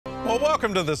Well,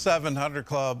 welcome to the 700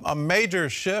 Club. A major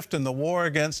shift in the war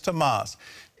against Hamas.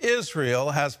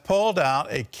 Israel has pulled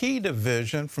out a key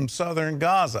division from southern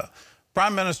Gaza.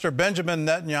 Prime Minister Benjamin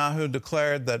Netanyahu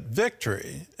declared that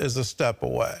victory is a step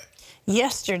away.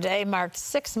 Yesterday marked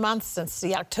 6 months since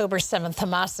the October 7th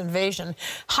Hamas invasion.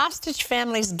 Hostage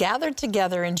families gathered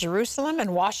together in Jerusalem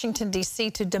and Washington,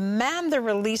 D.C. to demand the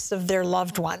release of their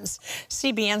loved ones.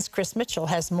 CBN's Chris Mitchell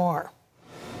has more.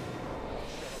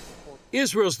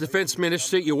 Israel's Defense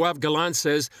Minister Yoav Gallant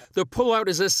says the pullout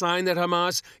is a sign that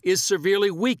Hamas is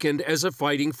severely weakened as a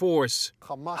fighting force.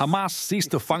 Hamas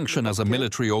ceased to function as a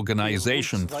military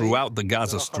organization throughout the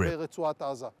Gaza Strip.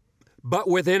 But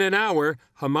within an hour,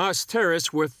 Hamas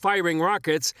terrorists were firing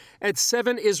rockets at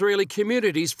 7 Israeli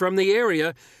communities from the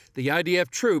area the IDF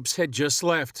troops had just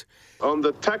left. On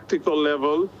the tactical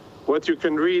level, what you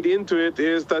can read into it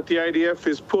is that the IDF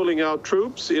is pulling out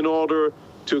troops in order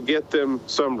to get them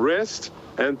some rest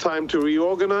and time to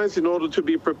reorganize in order to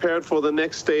be prepared for the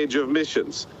next stage of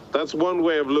missions. That's one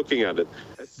way of looking at it.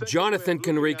 Jonathan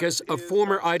Conricus, a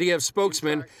former IDF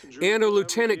spokesman and a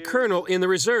lieutenant colonel in the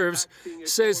reserves,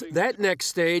 says that next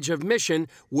stage of mission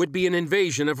would be an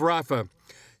invasion of Rafah.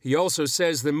 He also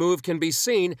says the move can be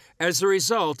seen as a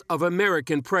result of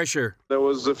American pressure. There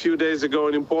was a few days ago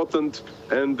an important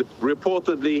and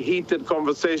reportedly heated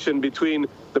conversation between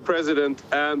the president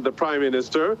and the prime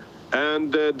minister,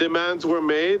 and demands were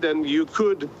made, and you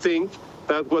could think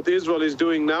that what Israel is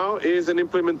doing now is an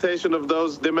implementation of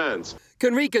those demands.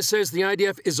 Conricus says the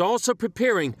IDF is also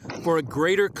preparing for a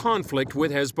greater conflict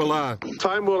with Hezbollah.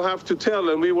 Time will have to tell,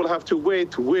 and we will have to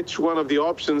wait which one of the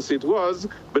options it was,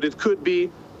 but it could be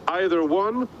either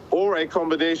one or a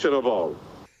combination of all.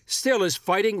 Still, as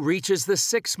fighting reaches the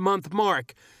 6-month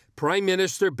mark, Prime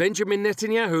Minister Benjamin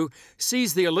Netanyahu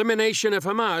sees the elimination of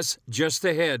Hamas just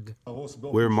ahead.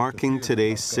 We're marking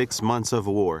today 6 months of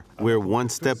war. We're one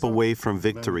step away from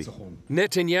victory.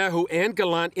 Netanyahu and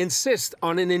Gallant insist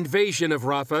on an invasion of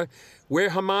Rafah,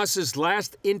 where Hamas's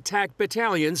last intact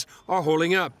battalions are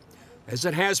holding up. As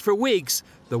it has for weeks,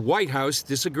 the White House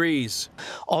disagrees.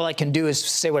 All I can do is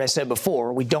say what I said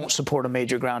before. We don't support a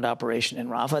major ground operation in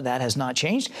Rafah. That has not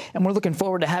changed. And we're looking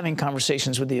forward to having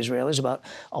conversations with the Israelis about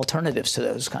alternatives to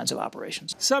those kinds of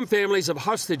operations. Some families of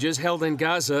hostages held in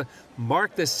Gaza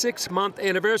mark the 6-month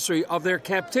anniversary of their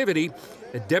captivity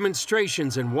at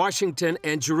demonstrations in Washington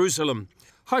and Jerusalem.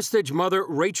 Hostage mother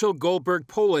Rachel Goldberg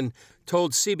Poland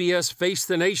told CBS Face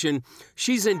the Nation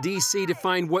she's in D.C. to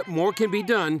find what more can be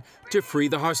done to free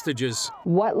the hostages.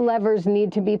 What levers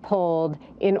need to be pulled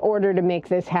in order to make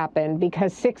this happen?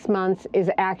 Because 6 months is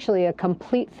actually a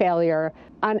complete failure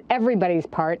on everybody's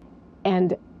part,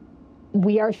 and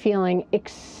we are feeling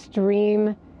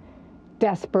extreme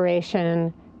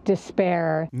desperation,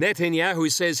 despair. Netanyahu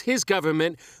says his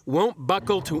government won't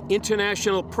buckle to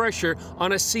international pressure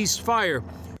on a ceasefire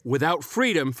without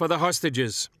freedom for the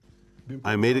hostages.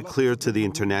 I made it clear to the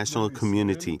international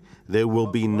community there will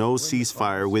be no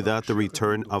ceasefire without the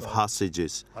return of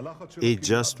hostages. It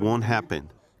just won't happen.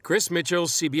 Chris Mitchell,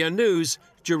 CBN News,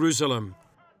 Jerusalem.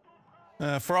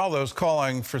 For all those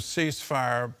calling for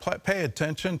ceasefire, pay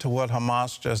attention to what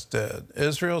Hamas just did.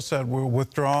 Israel said we're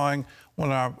withdrawing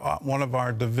one of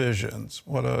our divisions.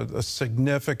 What a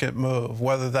significant move,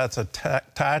 whether that's a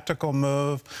tactical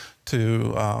move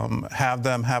to have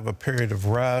them have a period of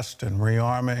rest and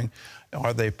rearming.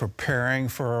 Are they preparing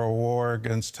for a war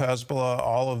against Hezbollah?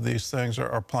 All of these things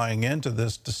are playing into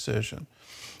this decision.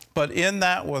 But in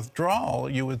that withdrawal,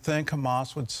 you would think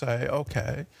Hamas would say,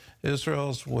 okay,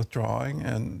 Israel's withdrawing,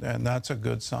 and that's a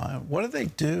good sign. What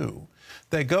do?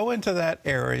 They go into that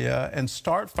area and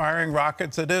start firing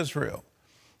rockets at Israel.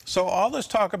 So all this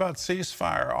talk about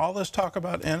ceasefire, all this talk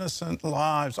about innocent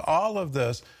lives, all of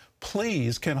this,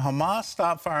 please, can Hamas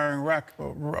stop firing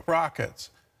rockets?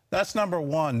 That's number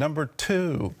one. Number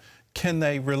two, can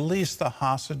they release the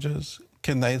hostages?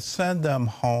 Can they send them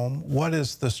home? What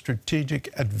is the strategic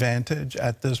advantage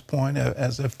at this point,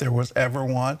 as if there was ever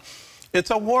one?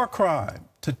 It's a war crime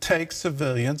to take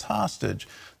civilians hostage.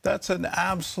 That's an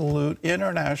absolute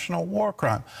international war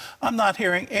crime. I'm not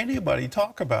hearing anybody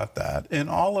talk about that in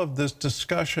all of this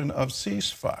discussion of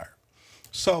ceasefire.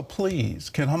 So please,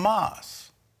 can Hamas,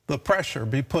 the pressure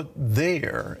be put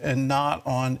there and not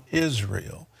on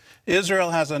Israel? Israel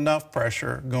has enough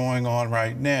pressure going on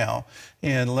right now.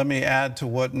 And let me add to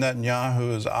what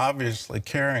Netanyahu is obviously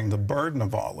carrying the burden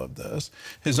of all of this.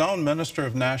 His own Minister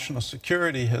of National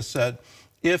Security has said,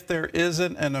 if there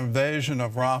isn't an invasion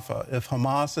of Rafah, if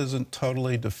Hamas isn't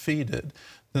totally defeated,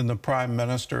 then the prime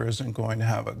minister isn't going to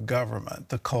have a government.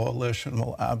 The coalition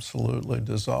will absolutely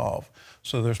dissolve.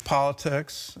 So there's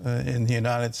politics in the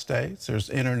United States. There's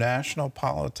international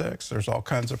politics. There's all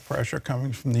kinds of pressure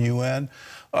coming from the UN,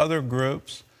 other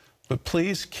groups. But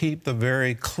please keep the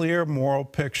very clear moral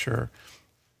picture.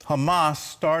 Hamas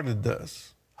started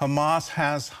this. Hamas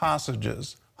has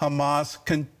hostages. Hamas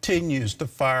continues to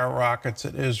fire rockets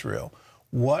at Israel.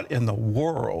 What in the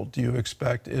world do you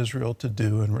expect Israel to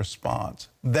do in response?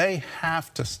 They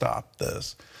have to stop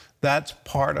this. That's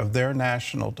part of their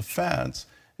national defense.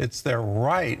 It's their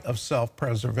right of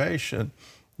self-preservation.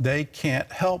 They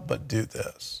can't help but do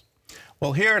this.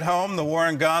 Well, here at home, the war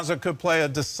in Gaza could play a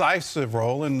decisive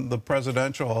role in the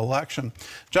presidential election.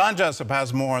 John Jessup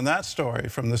has more on that story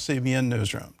from the CBN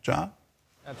newsroom. John?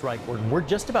 That's right, Gordon. We're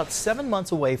just about 7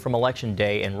 months away from Election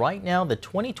Day, and right now the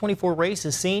 2024 race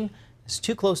is seen as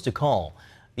too close to call.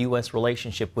 The U.S.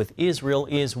 relationship with Israel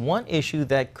is one issue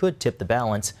that could tip the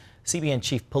balance. CBN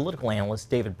chief political analyst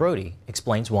David Brody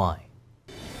explains why.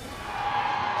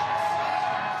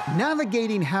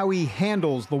 Navigating how he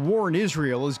handles the war in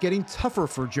Israel is getting tougher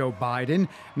for Joe Biden,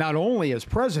 not only as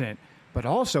president, but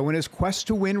also in his quest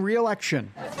to win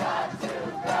re-election.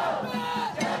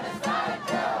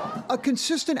 A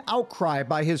consistent outcry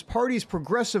by his party's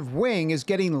progressive wing is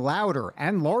getting louder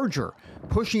and larger,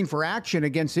 pushing for action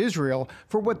against Israel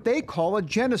for what they call a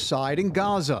genocide in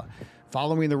Gaza.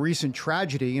 Following the recent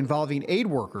tragedy involving aid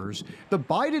workers, the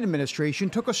Biden administration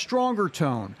took a stronger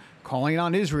tone, calling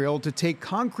on Israel to take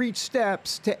concrete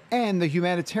steps to end the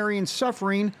humanitarian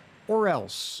suffering or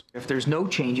else. If there's no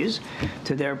changes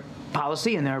to their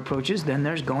policy and their approaches, then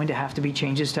there's going to have to be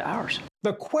changes to ours.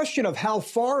 The question of how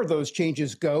far those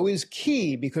changes go is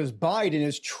key because Biden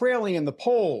is trailing in the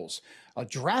polls. A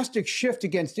drastic shift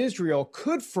against Israel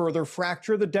could further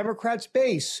fracture the Democrats'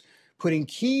 base, putting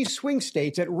key swing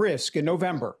states at risk in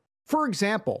November. For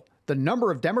example, the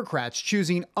number of Democrats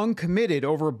choosing uncommitted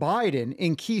over Biden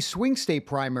in key swing state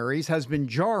primaries has been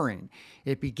jarring.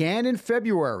 It began in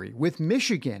February with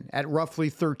Michigan at roughly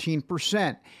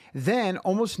 13%, then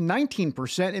almost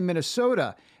 19% in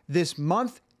Minnesota. This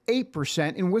month,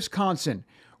 8% in Wisconsin.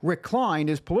 Rick Klein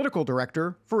is political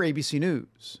director for ABC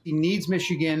News. He needs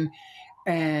Michigan.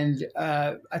 And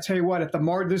I tell you what, at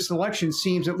the this election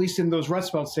seems, at least in those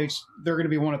Rust Belt states, they're going to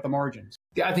be one at the margins.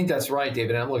 Yeah, I think that's right,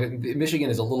 David. And look, Michigan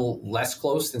is a little less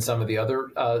close than some of the other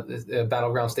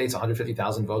battleground states,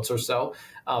 150,000 votes or so.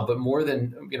 But more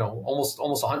than, almost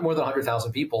more than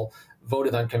 100,000 people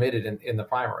voted uncommitted in the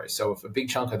primary. So if a big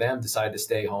chunk of them decide to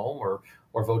stay home or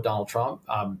vote Donald Trump,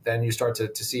 then you start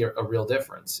to see a real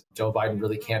difference. Joe Biden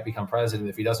really can't become president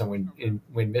if he doesn't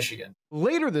win Michigan.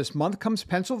 Later this month comes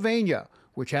Pennsylvania,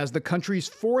 which has the country's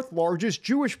fourth largest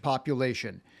Jewish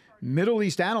population. Middle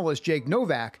East analyst Jake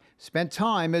Novak spent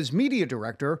time as media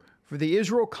director for the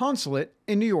Israel consulate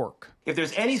in New York. If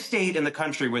there's any state in the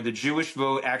country where the Jewish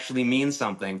vote actually means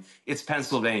something, it's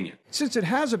Pennsylvania. Since it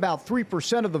has about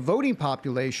 3% of the voting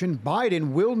population,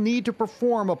 Biden will need to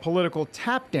perform a political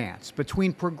tap dance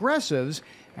between progressives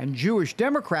and Jewish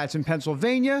Democrats in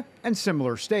Pennsylvania and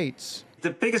similar states. The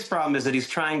biggest problem is that he's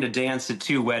trying to dance at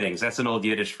two weddings. That's an old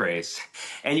Yiddish phrase.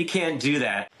 And you can't do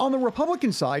that. On the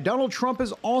Republican side, Donald Trump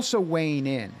is also weighing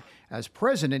in. As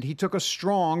president, he took a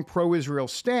strong pro-Israel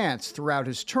stance throughout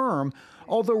his term,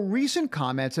 although recent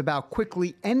comments about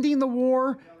quickly ending the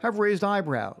war have raised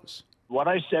eyebrows. What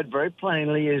I said very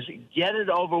plainly is get it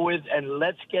over with and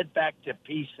let's get back to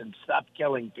peace and stop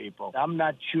killing people. I'm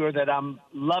not sure that I'm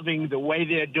loving the way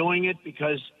they're doing it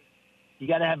because you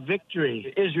got to have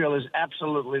victory. Israel is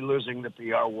absolutely losing the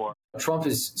PR war. Trump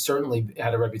has certainly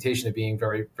had a reputation of being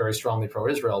very, very strongly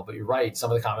pro-Israel, but you're right. Some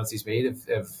of the comments he's made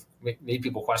have made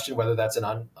people question whether that's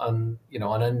an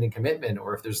unending commitment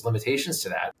or if there's limitations to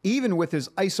that. Even with his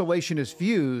isolationist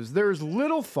views, there's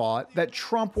little thought that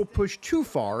Trump will push too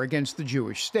far against the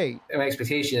Jewish state. And my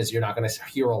expectation is you're not going to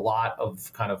hear a lot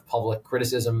of kind of public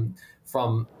criticism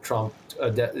from Trump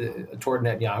toward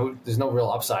Netanyahu. There's no real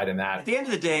upside in that. At the end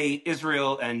of the day,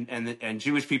 Israel and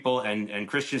Jewish people and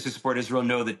Christians who support Israel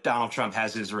know that Donald Trump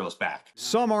has Israel's back.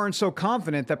 Some aren't so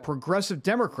confident that progressive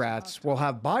Democrats will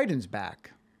have Biden's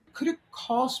back. Could it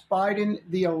cost Biden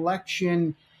the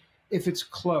election if it's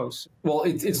close? Well,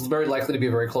 it's very likely to be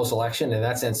a very close election. In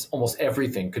that sense, almost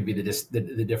everything could be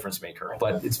the difference maker.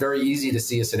 But it's very easy to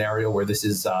see a scenario where this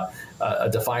is a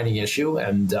defining issue.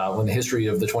 And when the history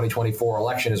of the 2024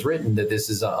 election is written, that this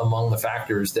is among the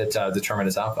factors that determine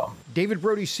its outcome. David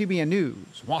Brody, CBN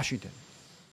News, Washington.